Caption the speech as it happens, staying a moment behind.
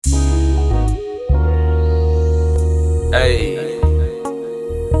Hey,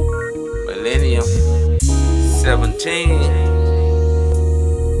 Millennium 17.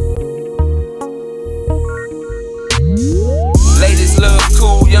 Ladies love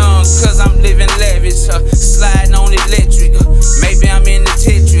cool young, cause I'm living lavish. Sliding on electric. Maybe I'm in the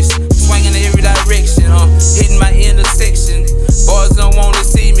Tetris. Swinging in every direction. Hitting my intersection. Boys don't wanna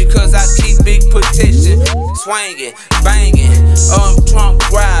see me cause I keep big protection. Swinging, banging, trunk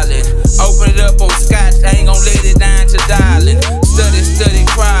growling. Open it up on scotch, I ain't gon' let it down to darling. Study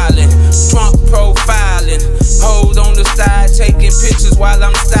crawling, trunk profiling. Hoes on the side, taking pictures while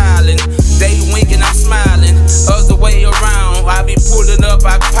I'm styling. They winking, I'm smiling. Other way around, I be pulling up,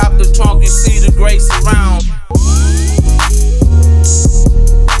 I pop the trunk, you see the grace around.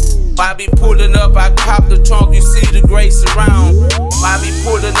 I be pulling up, I pop the trunk, you see the grace around. I be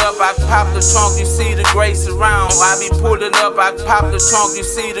pulling up, I pop the trunk, you see the grace around. I be pulling up, I pop the trunk, you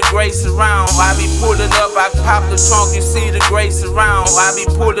see the grace around. I be pulling up, I pop the trunk, you see the grace around. I be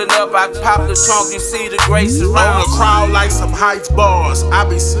pulling up, I pop the trunk, you see the grace around. On the crowd like some Heights bars. I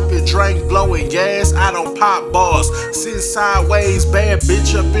be sipping drink, blowing gas, I don't pop bars. Sitting sideways, bad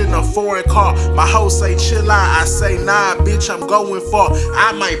bitch up in a foreign car. My hoe say chill out, I say nah bitch, I'm going far.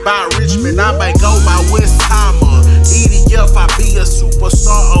 I might buy Richmond, I might go by West Timer. EDF, I be a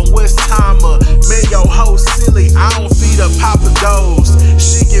superstar on West Timer. Man, yo hoe silly, I don't feed a Papa Do's.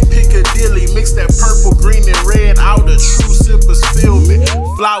 She get Piccadilly, mix that purple, green, and red. All the true sippers feel me,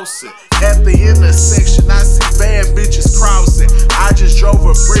 flousing. At the intersection, I see bad bitches crossing. I just drove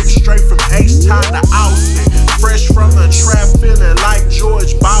a brick straight from H-Town to Austin. Fresh from the trap, feeling like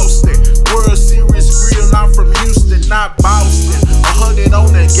George Boston. World Series grill, I'm from Houston, not Boston. 100 on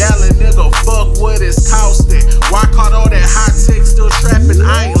the gallon, nigga, fuck what it's costing. Why caught all that high tech, still trapping,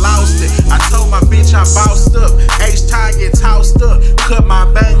 I ain't lost it. I told my bitch I bossed up, H-Time get tossed up. Cut my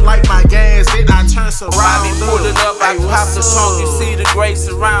bang like my gas, then I turn surround. I be pulling up, I pop the trunk, you see the grace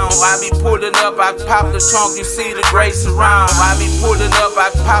around. I be pulling up, I pop the trunk, you see the grace around. I be pulling up, I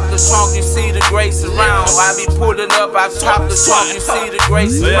pop the trunk, you see the grace around. I be pulling up, I pop the trunk, you see the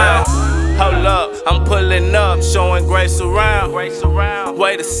grace around. Hold up, I'm pulling up, showing grace around.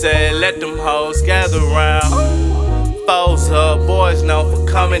 Wait a sec, let them hoes gather round. Foes up, boys known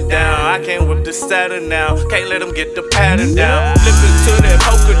for coming down. I can't whip the saddle now, can't let them get the pattern down. Flipping to that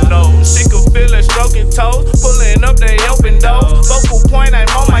poker nose, she can feel it stroking toes. Pulling up, they open doors. Focal point, I'm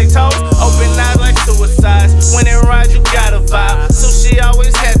on my toes. Open eyes like suicides. When it rides, you gotta vibe. Sushi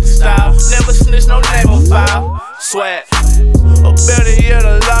always had the style. Never snitch, no name on file. Sweat. Or better yet,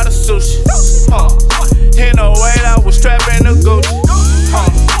 a lot of sushi. In a way I was trapping the Gucci.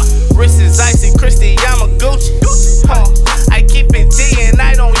 Wrist is icy, Christy, I'm a Gucci. I keep it G and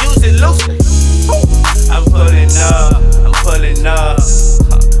I don't use it loosely. I'm pulling up, I'm pulling up.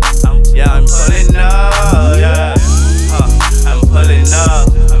 Yeah, I'm pulling up, yeah. I'm pulling up,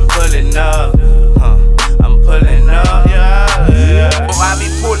 I'm pulling up. I'm pulling up, yeah. I be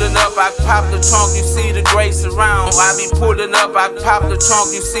pulling up, I pop the trunk, you see the grace around. I be pulling up, I pop the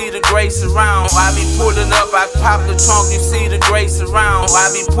trunk, you see the grace around. I be pulling up, I pop the trunk, you see the grace around.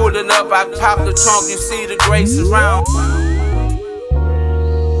 I be pulling up, I pop the trunk, you see the grace around.